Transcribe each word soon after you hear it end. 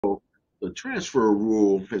The transfer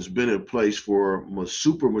rule has been in place for a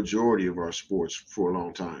super majority of our sports for a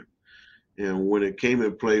long time. And when it came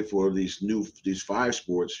in play for these five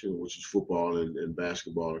sports, which is football and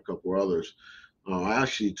basketball and a couple others, I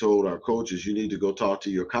actually told our coaches, you need to go talk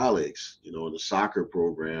to your colleagues, in the soccer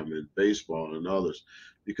program and baseball and others,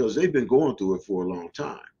 because they've been going through it for a long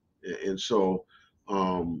time. And so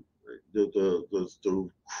um, the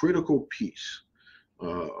critical piece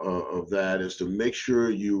of that is to make sure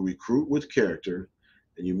you recruit with character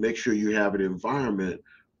and you make sure you have an environment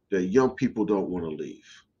that young people don't want to leave.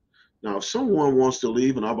 Now, if someone wants to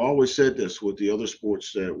leave, and I've always said this with the other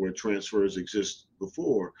sports that where transfers exist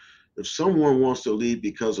before, if someone wants to leave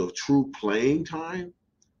because of true playing time,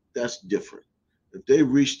 that's different. If they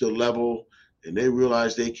reach the level and they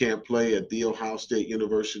realize they can't play at The Ohio State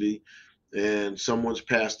University and someone's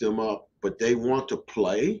passed them up, but they want to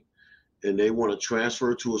play and they want to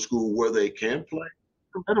transfer to a school where they can play,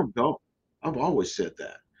 let them go. I've always said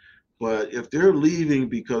that. But if they're leaving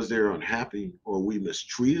because they're unhappy or we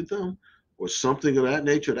mistreated them or something of that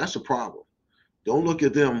nature, that's a problem. Don't look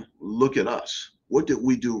at them, look at us. What did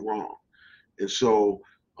we do wrong? And so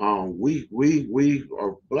we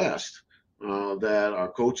are blessed that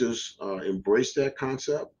our coaches embrace that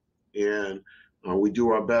concept, and we do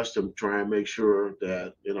our best to try and make sure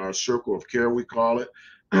that in our circle of care, we call it,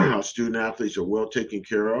 our student athletes are well taken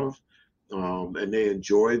care of, and they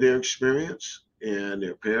enjoy their experience, and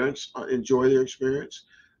their parents enjoy their experience.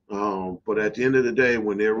 But at the end of the day,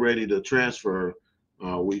 when they're ready to transfer,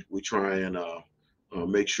 we try and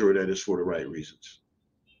make sure that it's for the right reasons.